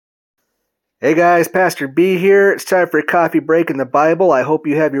Hey guys, Pastor B here. It's time for a coffee break in the Bible. I hope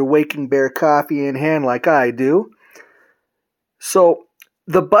you have your Waking Bear coffee in hand like I do. So,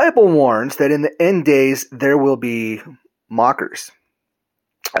 the Bible warns that in the end days there will be mockers,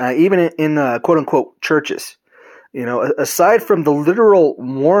 even in quote-unquote churches. You know, aside from the literal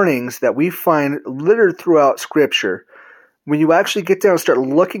warnings that we find littered throughout Scripture, when you actually get down and start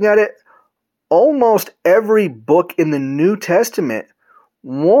looking at it, almost every book in the New Testament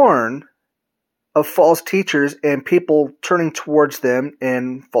warn of false teachers and people turning towards them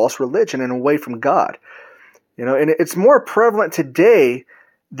in false religion and away from God. You know, and it's more prevalent today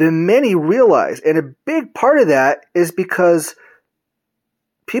than many realize. And a big part of that is because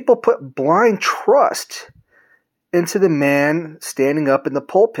people put blind trust into the man standing up in the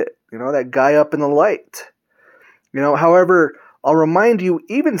pulpit, you know, that guy up in the light. You know, however, I'll remind you,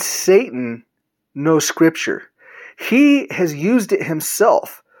 even Satan knows Scripture. He has used it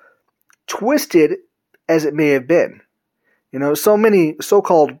himself, twisted as it may have been. You know, so many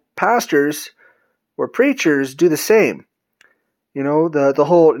so-called pastors or preachers do the same. You know, the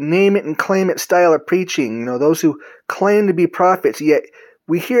whole name it and claim it style of preaching, you know, those who claim to be prophets, yet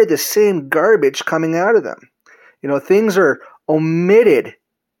we hear the same garbage coming out of them. You know, things are omitted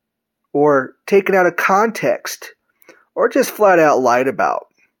or taken out of context or just flat out lied about.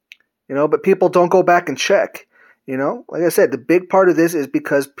 You know, but people don't go back and check. You know, like I said, the big part of this is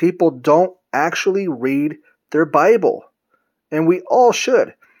because people don't actually read their Bible. And we all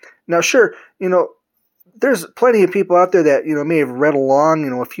should. Now, sure, you know, there's plenty of people out there that, you know, may have read along, you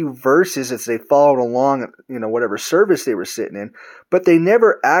know, a few verses as they followed along, you know, whatever service they were sitting in, but they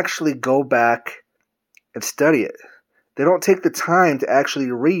never actually go back and study it. They don't take the time to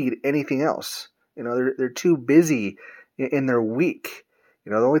actually read anything else. You know, they're too busy in their week.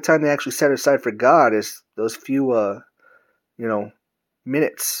 You know, the only time they actually set aside for God is those few, you know,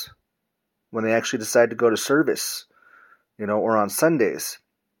 minutes when they actually decide to go to service, you know, or on Sundays.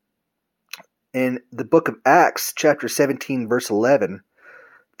 In the book of Acts, chapter 17, verse 11,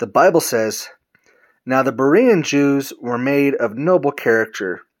 the Bible says, "Now the Berean Jews were made of noble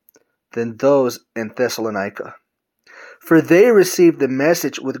character than those in Thessalonica. For they received the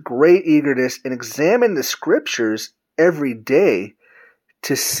message with great eagerness and examined the Scriptures every day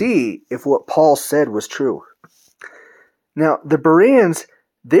to see if what Paul said was true." Now, the Bereans,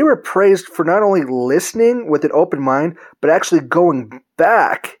 they were praised for not only listening with an open mind, but actually going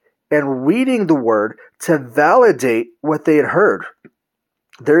back and reading the Word to validate what they had heard.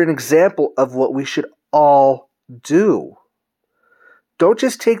 They're an example of what we should all do. Don't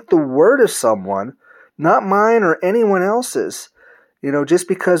just take the word of someone, not mine or anyone else's, you know, just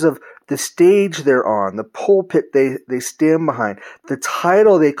because of the stage they're on, the pulpit they stand behind, the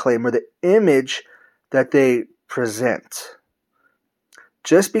title they claim, or the image that they present.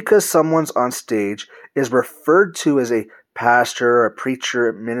 Just because someone's on stage is referred to as a pastor, a preacher,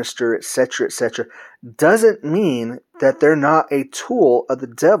 a minister, etc., doesn't mean that they're not a tool of the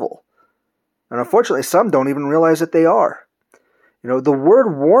devil. And unfortunately, some don't even realize that they are. You know, the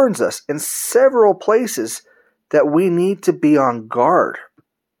Word warns us in several places that we need to be on guard.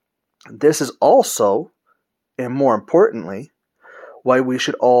 This is also, and more importantly, why we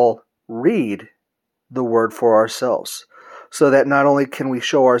should all read the Word for ourselves, so that not only can we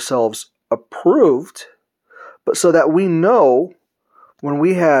show ourselves approved, but so that we know when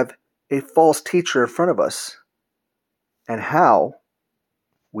we have a false teacher in front of us and how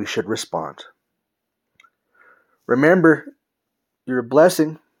we should respond. Remember, you're a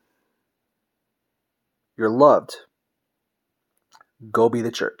blessing. You're loved. Go be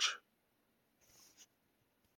the church.